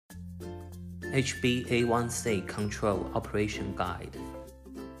HbA1c Control Operation Guide.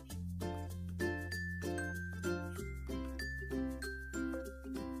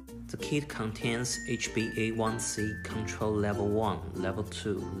 The kit contains HbA1c Control Level 1, Level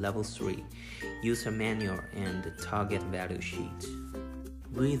 2, Level 3, user manual and target value sheet.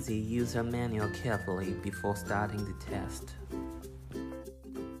 Read the user manual carefully before starting the test.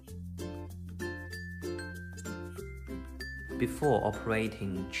 Before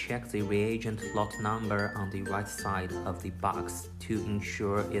operating, check the reagent lot number on the right side of the box to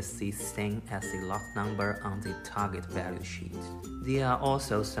ensure it's the same as the lot number on the target value sheet. There are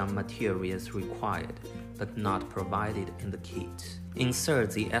also some materials required, but not provided in the kit. Insert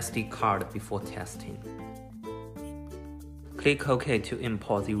the SD card before testing. Click OK to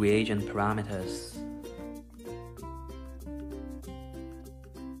import the reagent parameters.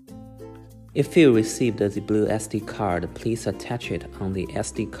 If you received the blue SD card, please attach it on the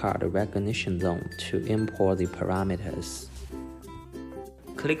SD card recognition zone to import the parameters.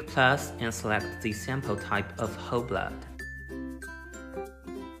 Click plus and select the sample type of whole blood.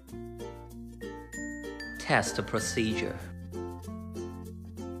 Test procedure.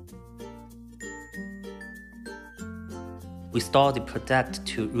 Restore the product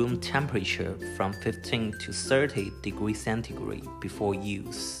to room temperature from 15 to 30 degrees centigrade before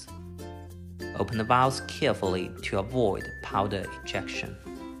use. Open the valves carefully to avoid powder ejection.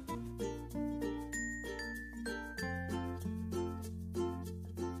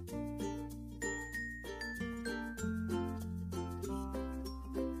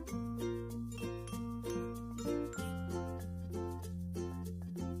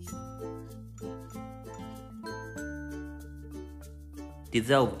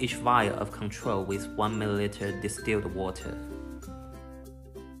 Dissolve each vial of control with 1 ml distilled water.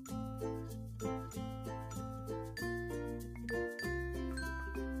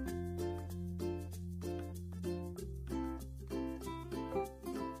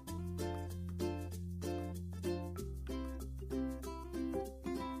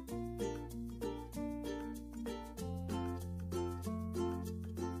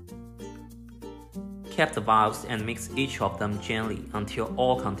 Cap the valves and mix each of them gently until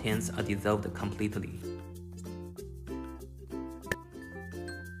all contents are dissolved completely.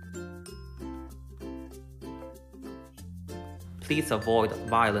 Please avoid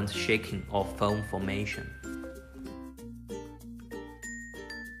violent shaking or foam formation.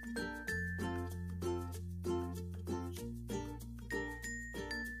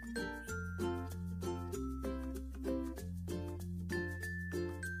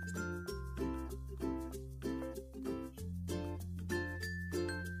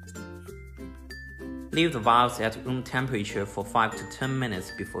 Leave the valves at room temperature for 5 to 10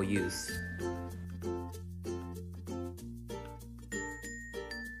 minutes before use.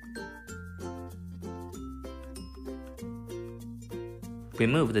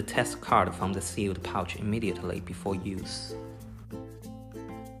 Remove the test card from the sealed pouch immediately before use.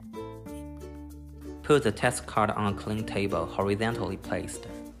 Put the test card on a clean table horizontally placed.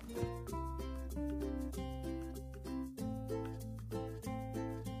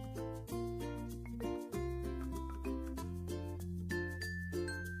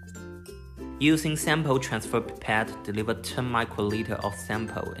 Using sample transfer pipette, deliver 10 microliter of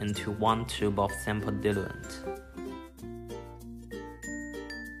sample into 1 tube of sample diluent.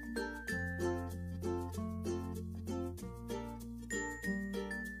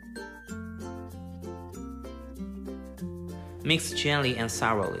 Mix gently and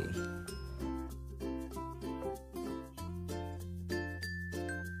thoroughly.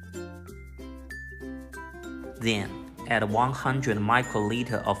 Then, add 100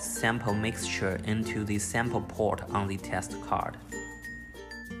 microliter of sample mixture into the sample port on the test card.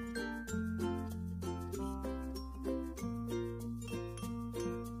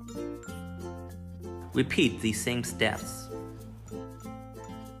 Repeat the same steps.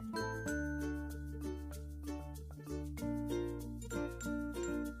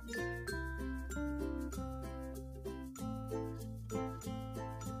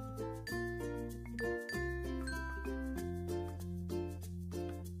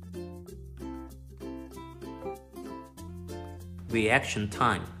 Reaction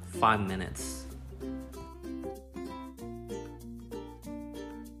time 5 minutes.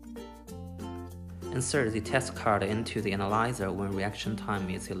 Insert the test card into the analyzer when reaction time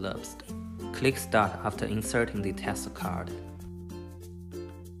is elapsed. Click Start after inserting the test card.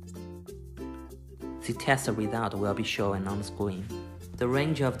 The test result will be shown on the screen. The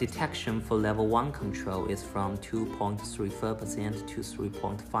range of detection for level 1 control is from 2.34% to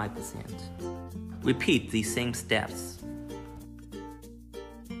 3.5%. Repeat the same steps.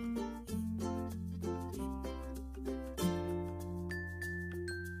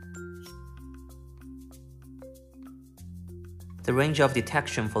 The range of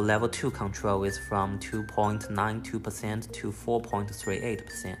detection for level 2 control is from 2.92% to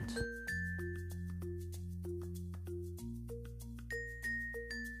 4.38%.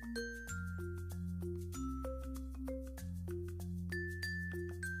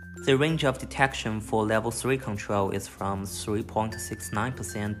 The range of detection for level 3 control is from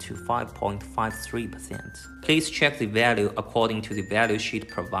 3.69% to 5.53%. Please check the value according to the value sheet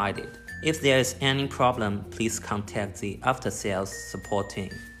provided. If there is any problem, please contact the after-sales support team.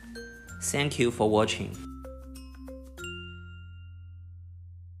 Thank you for watching.